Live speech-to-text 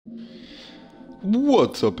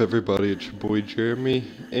What's up, everybody? It's your boy Jeremy,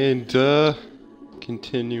 and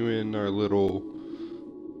continuing our little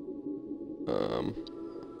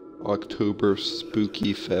October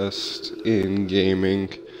spooky fest in gaming.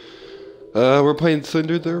 We're playing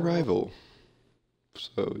Slender The Arrival.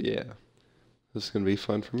 So yeah, this is gonna be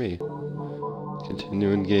fun for me.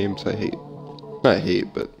 Continuing games I hate. Not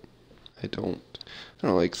hate, but I don't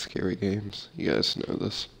like scary games. You guys know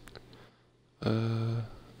this.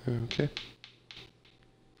 Okay.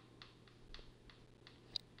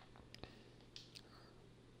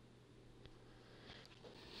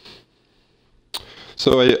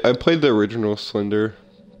 So I played the original Slender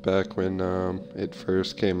back when it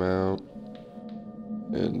first came out,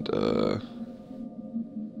 and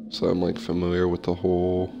so I'm like familiar with the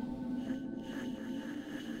whole.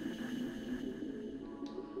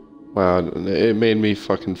 Wow, it made me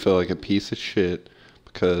fucking feel like a piece of shit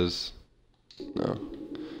because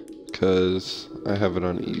I have it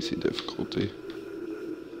on easy difficulty.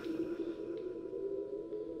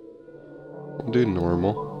 I'll do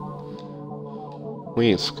normal. We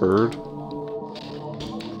ain't scared.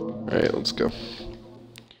 Alright, let's go.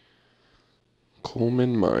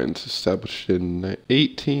 Coleman Mines, established in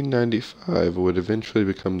 1895, would eventually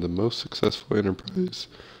become the most successful enterprise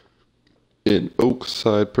in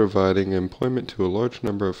Oakside, providing employment to a large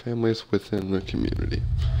number of families within the community.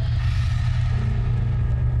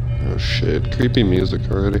 Oh shit, creepy music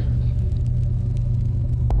already.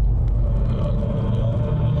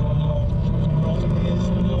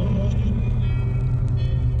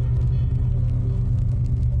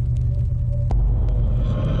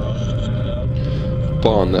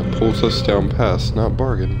 Bond that pulls us down past, not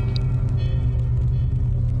bargain.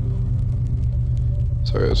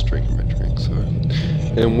 Sorry, I was drinking my drink, so.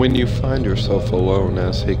 And when you find yourself alone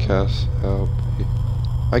as he casts out.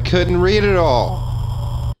 I couldn't read it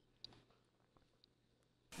all!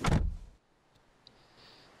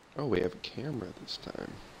 Oh, we have a camera this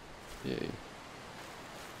time. Yay.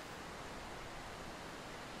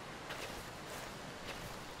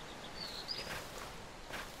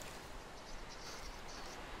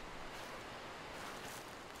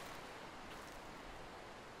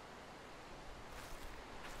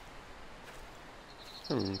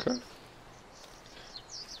 Okay.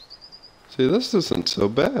 See, this isn't so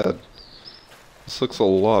bad. This looks a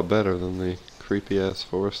lot better than the creepy-ass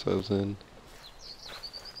forest I was in.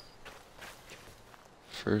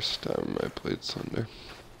 First time I played Slender.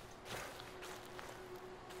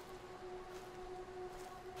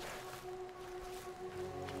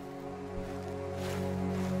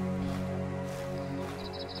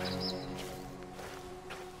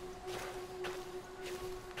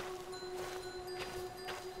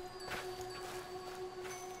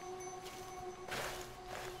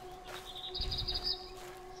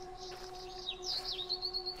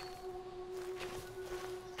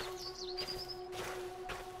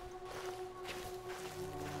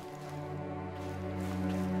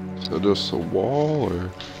 So just a wall,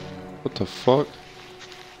 or what the fuck?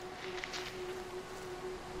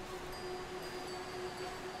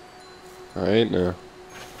 Alright now.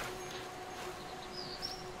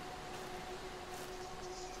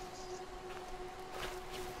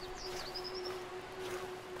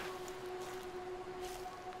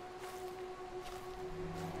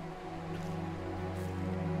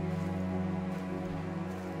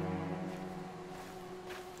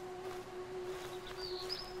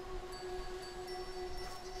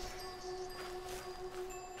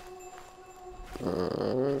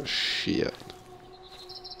 Shit.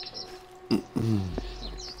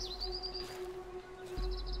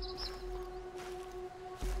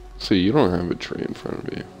 So you don't have a tree in front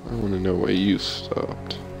of you. I want to know why you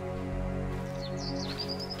stopped.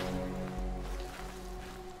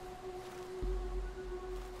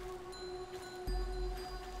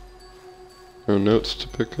 No notes to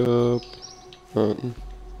pick up. Nothing.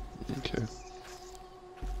 Okay.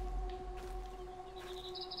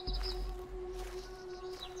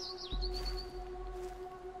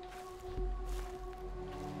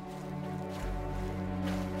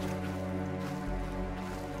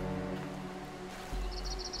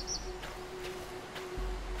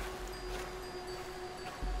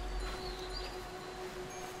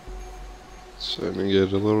 Starting to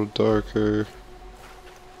get a little darker.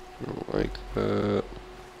 I don't like that.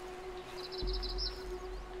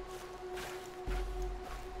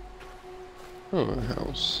 Oh, a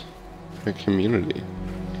house. A community.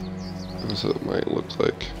 That's what it might look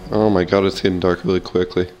like. Oh my god, it's getting dark really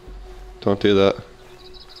quickly. Don't do that.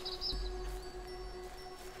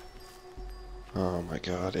 Oh my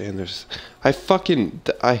god, and there's... I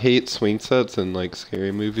hate swing sets and like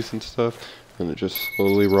scary movies and stuff. And it just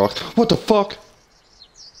slowly rocks. What the fuck?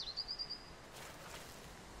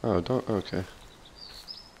 Oh, don't. Okay.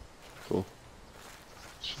 Cool.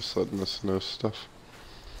 It's just letting us know stuff.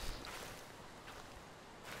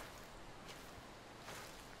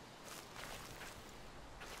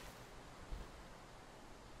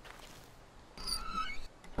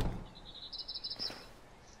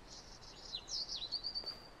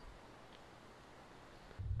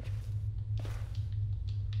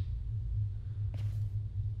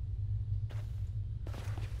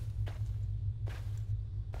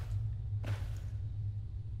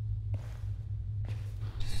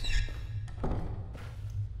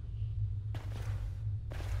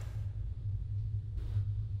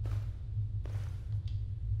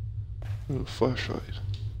 Ooh, flashlight.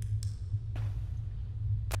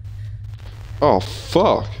 Oh,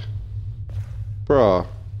 fuck. Bruh.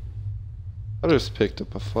 I just picked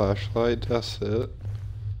up a flashlight, that's it.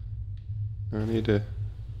 I need to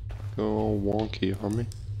go all wonky on me.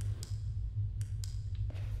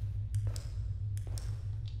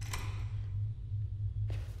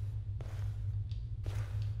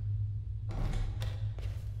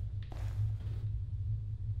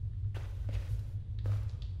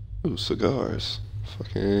 Ooh, cigars.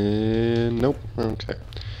 Fucking... Nope. Okay.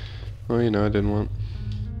 Well, you know, I didn't want...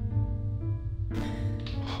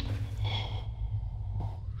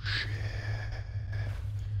 Oh, shit.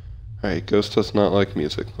 Alright, Ghost does not like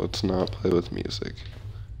music. Let's not play with music.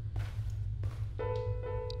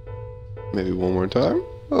 Maybe one more time?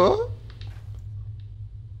 Oh.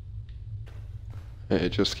 Hey,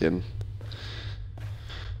 just kidding.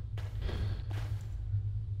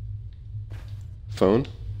 Phone?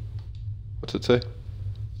 What's it say?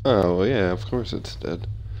 Oh, well, yeah, of course it's dead.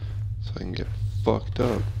 So I can get fucked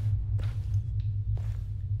up.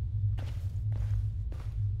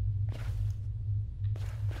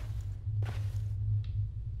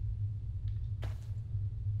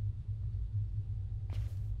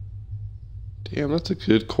 Damn, that's a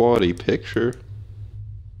good quality picture.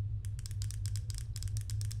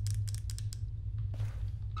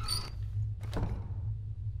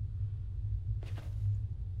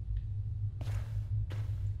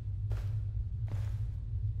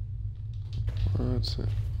 That's it.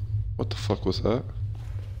 What the fuck was that?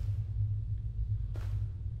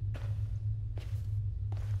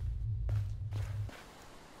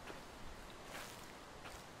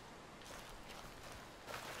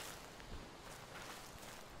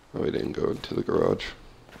 Oh, we didn't go into the garage.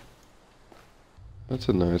 That's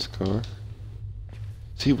a nice car.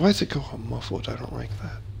 See, why does it go all muffled? I don't like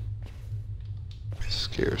that. It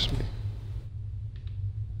scares me.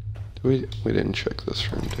 We didn't check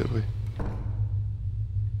this room, did we?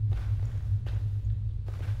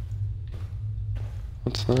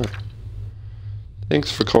 What's that?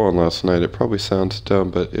 Thanks for calling last night. It probably sounds dumb,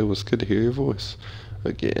 but it was good to hear your voice.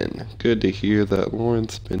 Again, good to hear that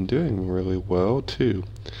Lauren's been doing really well, too.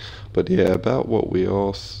 But yeah, about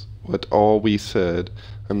what all we said,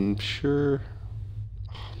 I'm sure...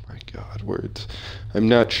 Oh my god, words. I'm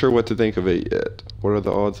not sure what to think of it yet. What are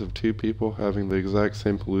the odds of two people having the exact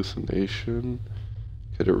same hallucination?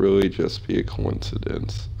 Could it really just be a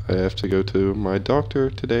coincidence? I have to go to my doctor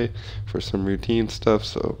today for some routine stuff,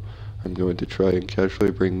 so I'm going to try and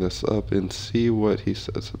casually bring this up and see what he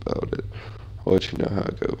says about it. I'll let you know how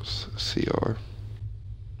it goes. CR.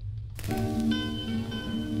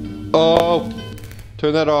 Oh!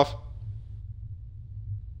 Turn that off.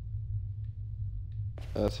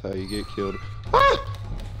 That's how you get killed. Ah!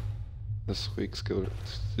 The squeak scared.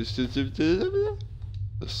 The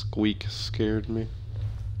squeak scared me.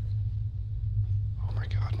 Oh my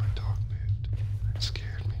god, my dog moved. That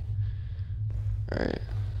scared me. Alright.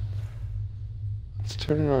 Let's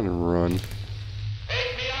turn it on and run.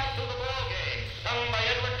 Take me out to the ball game, sung by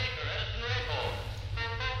Edward Meeker, Edison Rayford.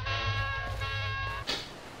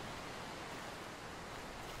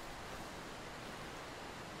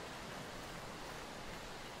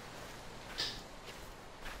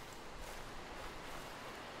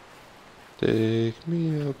 Take me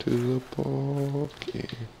out to the ball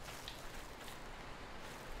game.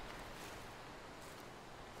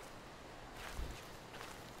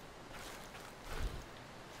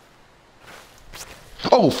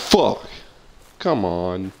 Oh fuck! Come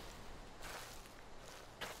on.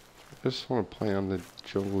 I just want to play on the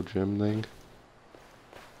jungle gym thing.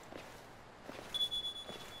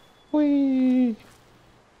 Whee!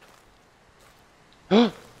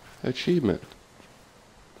 Achievement.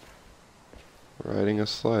 Riding a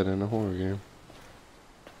slide in a horror game.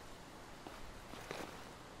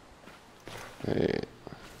 Hey,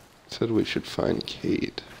 said we should find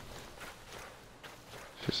Kate.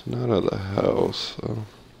 She's not at the house, so.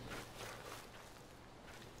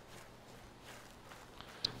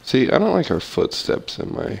 See, I don't like her footsteps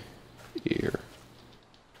in my ear.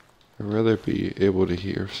 I'd rather be able to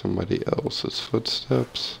hear somebody else's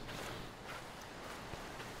footsteps.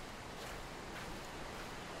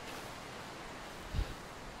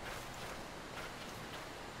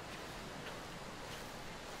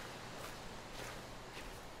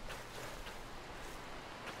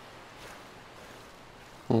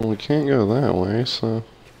 Well, we can't go that way, so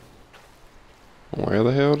where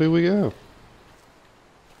the hell do we go?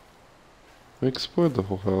 We explored the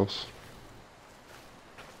whole house.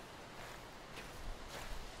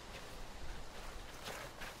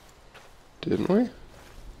 Didn't we?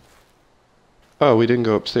 Oh, we didn't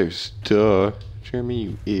go upstairs. Duh. Jeremy,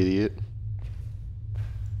 you idiot.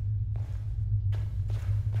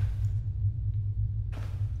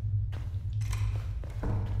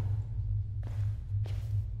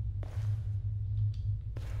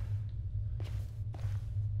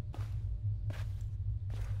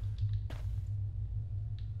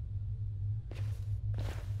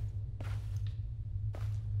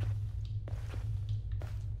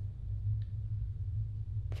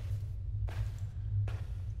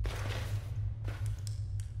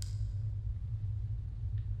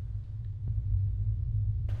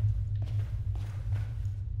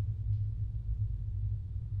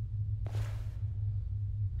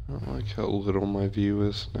 I don't like how little my view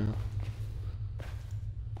is now.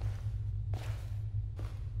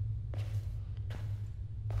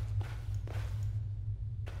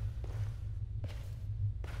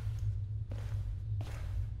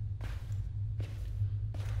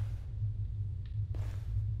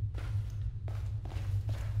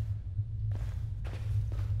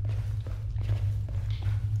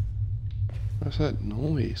 What's that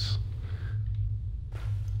noise?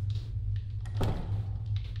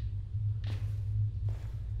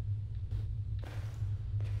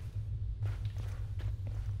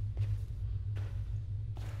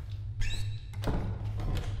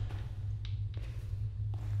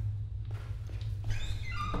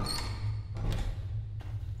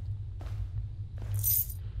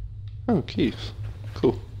 Oh, keys.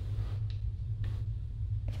 Cool.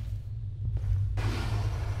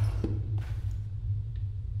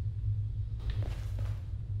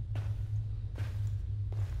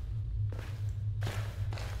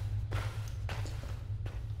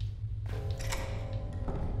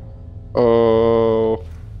 Oh.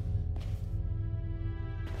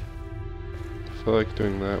 I feel like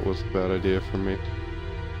doing that was a bad idea for me.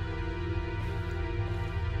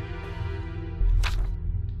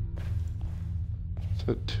 Is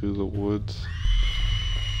that to the woods?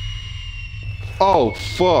 Oh,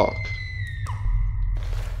 fuck!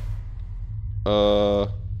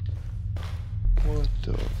 What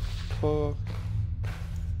the fuck?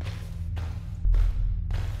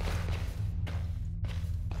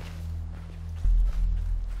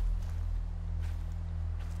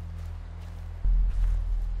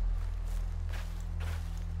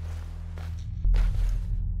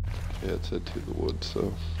 Yeah, it said to the woods,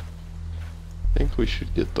 so I think we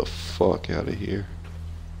should get the fuck out of here.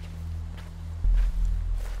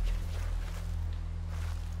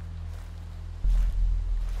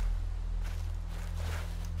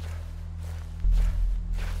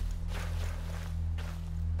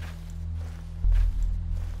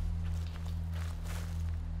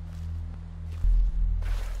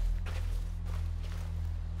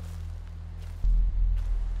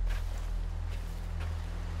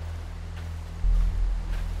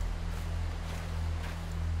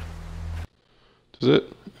 Does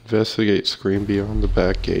it investigate screen beyond the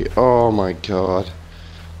back gate? Oh my god.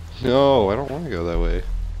 No, I don't want to go that way.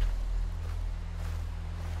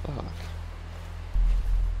 Fuck.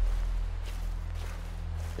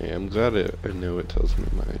 Yeah, I'm glad I know it tells me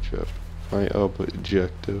my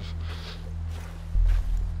objective.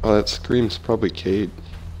 Oh, that scream's probably Kate.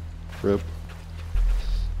 Rip.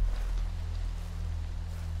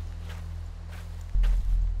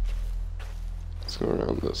 Let's go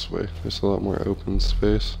around this way. There's a lot more open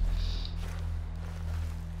space.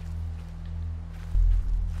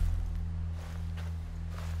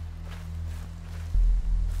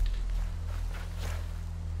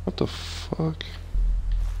 What the fuck?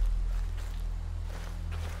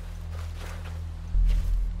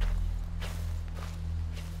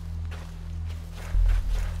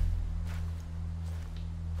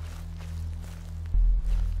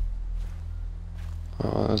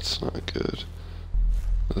 Oh, that's not good.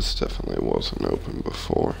 This definitely wasn't open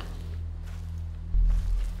before.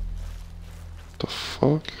 The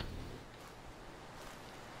fuck?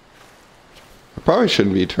 I probably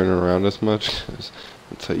shouldn't be turning around as much, because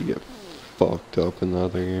that's how you get fucked up in the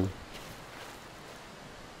other game.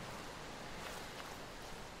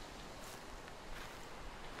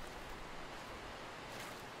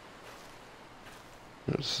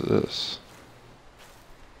 What's this?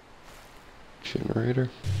 Generator?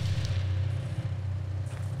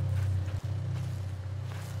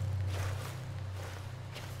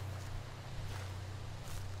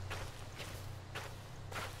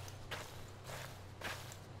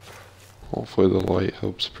 Hopefully the light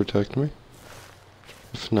helps protect me.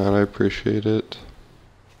 If not, I appreciate it.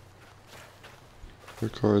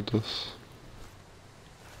 Regardless.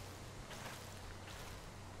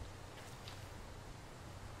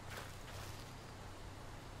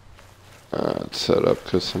 It's set up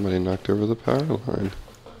because somebody knocked over the power line.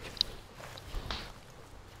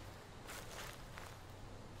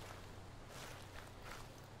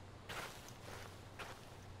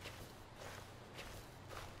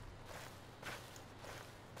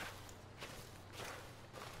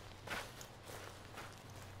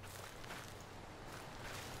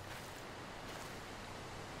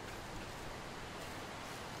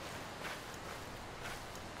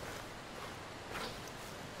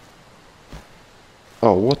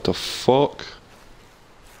 Oh, what the fuck?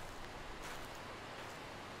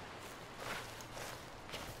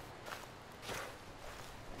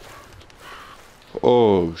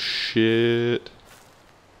 Oh, shit.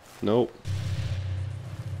 Nope.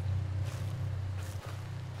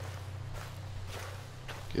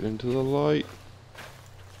 Get into the light.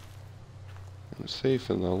 I'm safe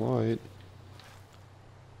in the light.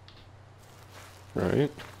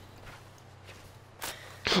 Right?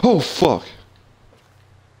 Oh, fuck!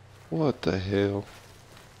 What the hell?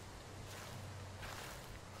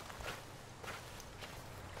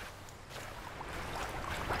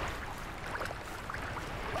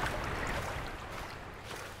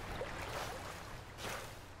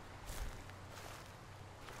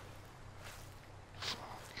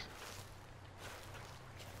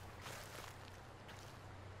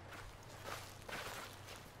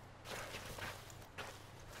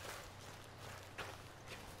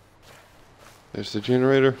 There's the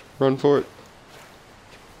generator. Run for it.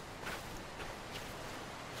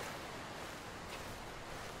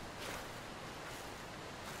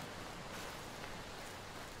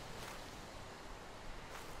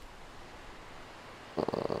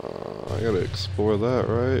 I gotta explore that,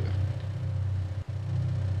 right?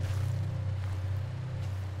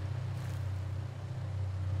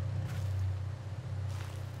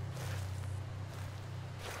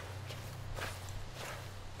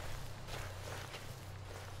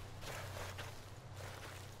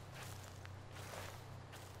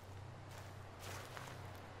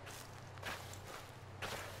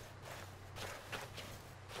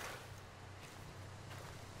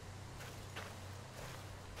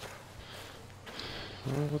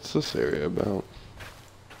 What's this area about?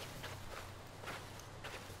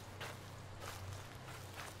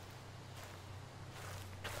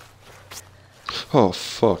 Oh,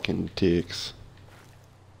 fucking dicks.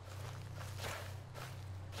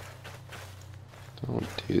 Don't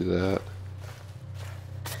do that.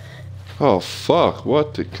 Oh, fuck.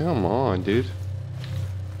 What the? Come on, dude.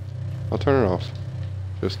 I'll turn it off.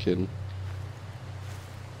 Just kidding.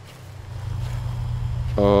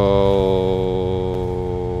 Oh,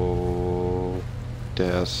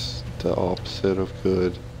 that's the opposite of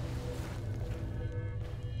good.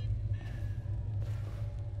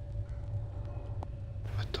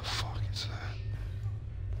 What the fuck is that?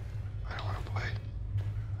 I don't want to play.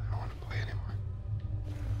 I don't want to play anymore.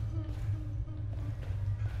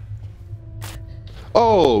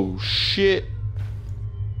 Oh, shit.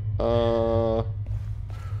 I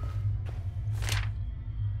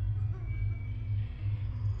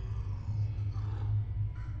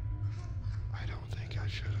don't think I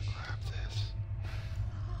should have grabbed this.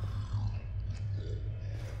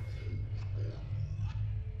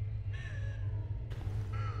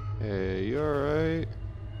 Hey, you alright?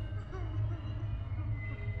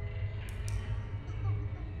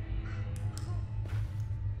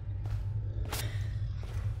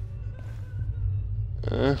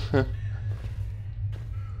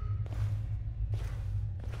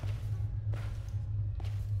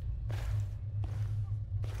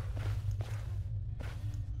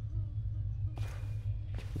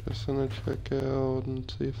 Just gonna check out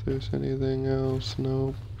and see if there's anything else.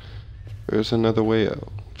 Nope. There's another way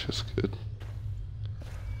out, which is good.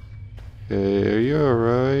 Hey, are you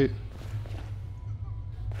alright?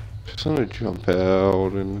 Just gonna jump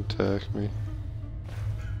out and attack me.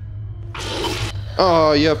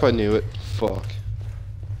 Oh, yep, I knew it. Fuck.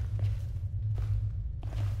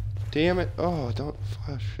 Damn it. Oh, don't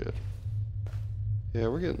flash it. Yeah,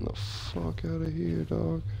 we're getting the fuck out of here,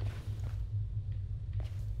 dog.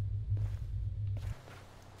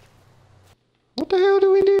 What the hell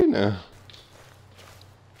do we do now?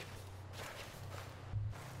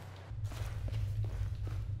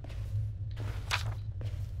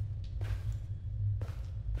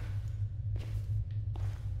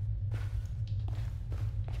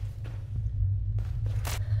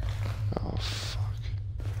 Oh, fuck.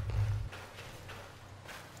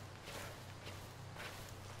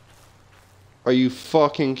 Are you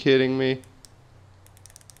fucking kidding me?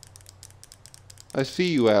 I see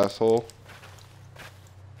you, asshole.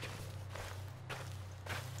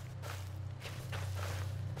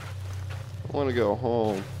 I want to go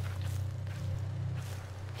home.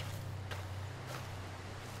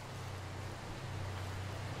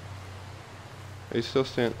 Are you still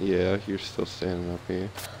standing? Yeah, you're still standing up here.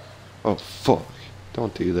 Oh, fuck.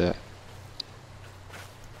 Don't do that.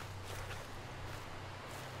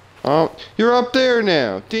 Oh, you're up there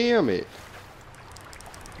now. Damn it.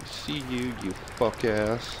 I see you, you fuck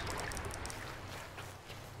ass.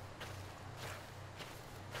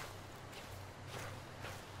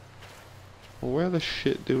 Well, where the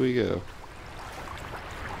shit do we go?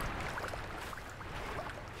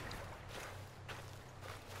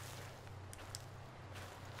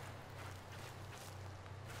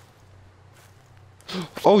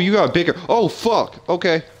 Oh, you got bigger. Oh, fuck.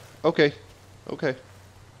 Okay. Okay. Okay.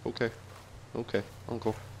 Okay. Okay,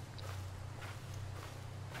 uncle.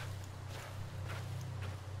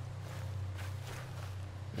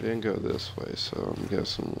 I didn't go this way, so I'm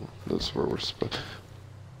guessing that's where we're supposed.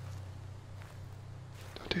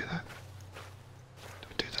 Don't do that.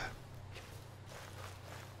 Don't do that.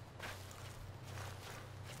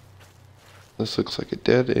 This looks like a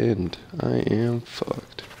dead end. I am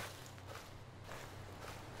fucked.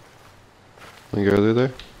 Can we go through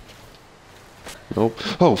there? Nope.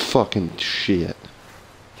 Oh, fucking shit.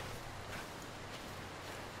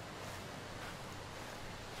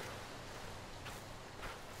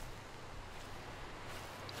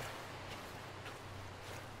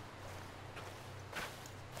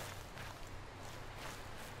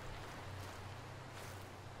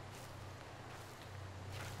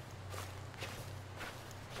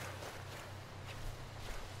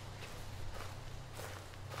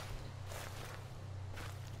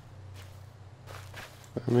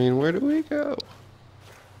 I mean, where do we go?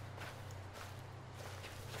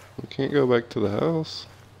 We can't go back to the house.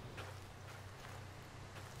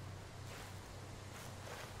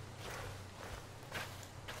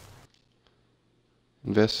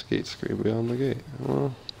 Investigate screen beyond the gate.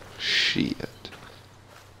 Well, shit.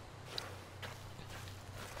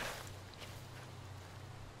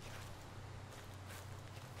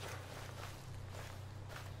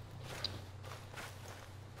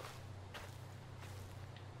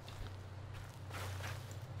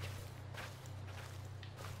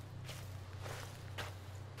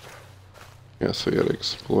 Guess we gotta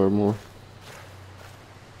explore more.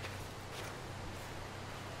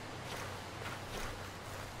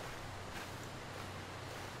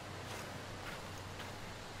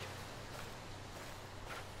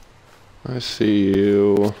 I see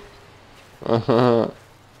you. Uh-huh.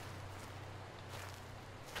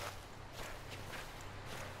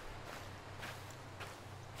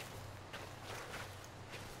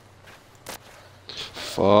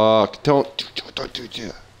 Fuck. Don't do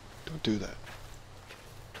that. Don't do that.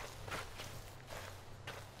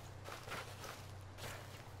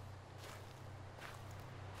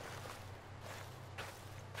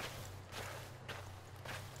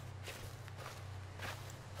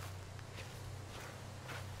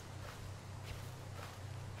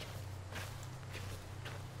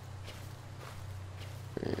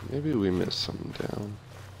 Maybe we missed something down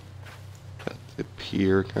at the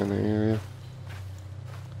pier kind of area.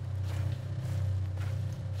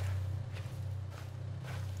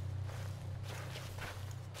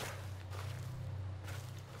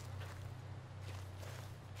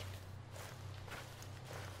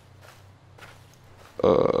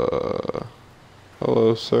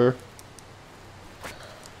 Hello, sir.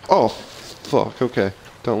 Oh, fuck, okay.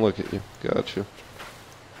 Don't look at you. Gotcha.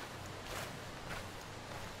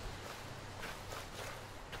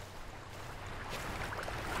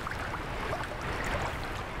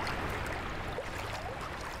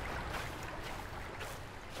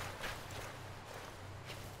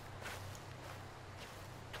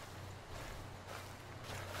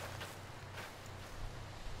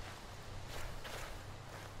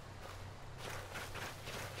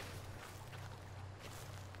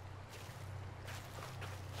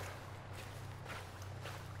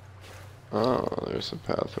 Oh, there's a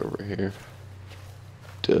path over here.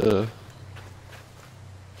 Duh.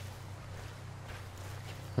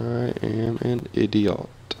 I am an idiot.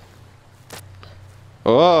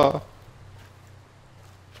 Oh!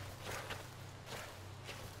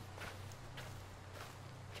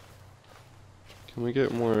 Can we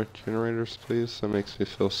get more generators, please? That makes me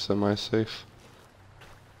feel semi-safe.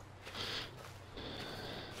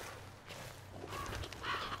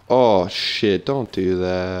 Oh, shit. Don't do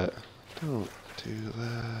that. Don't do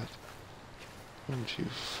that. Don't you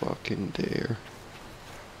fucking dare.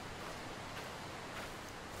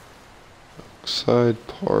 Oakside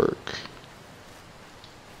Park.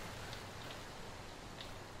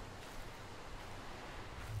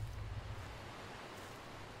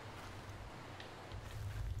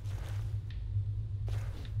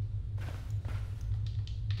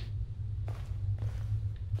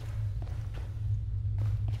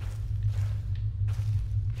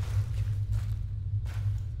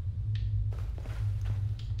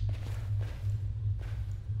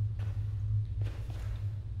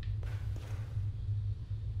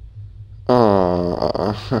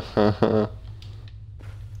 Ah.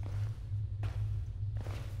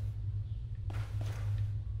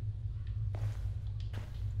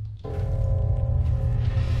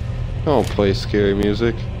 Don't play scary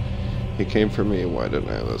music. He came for me. Why didn't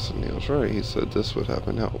I listen? He was right. He said this would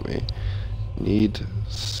happen. Help me. Need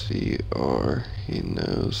CR. He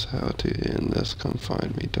knows how to end this. Come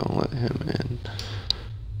find me. Don't let him in.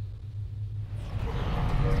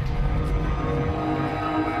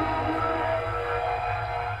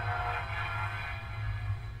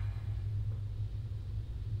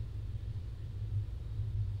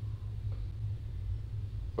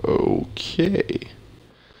 Okay.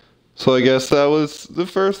 So I guess that was the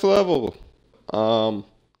first level.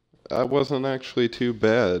 That wasn't actually too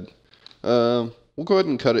bad. We'll go ahead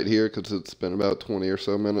and cut it here because it's been about 20 or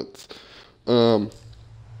so minutes. Make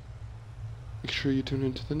sure you tune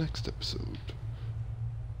into the next episode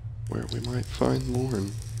where we might find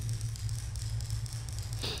Lauren.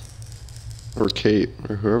 Or Kate,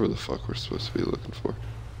 or whoever the fuck we're supposed to be looking for.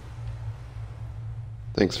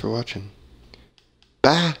 Thanks for watching.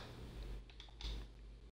 Bye!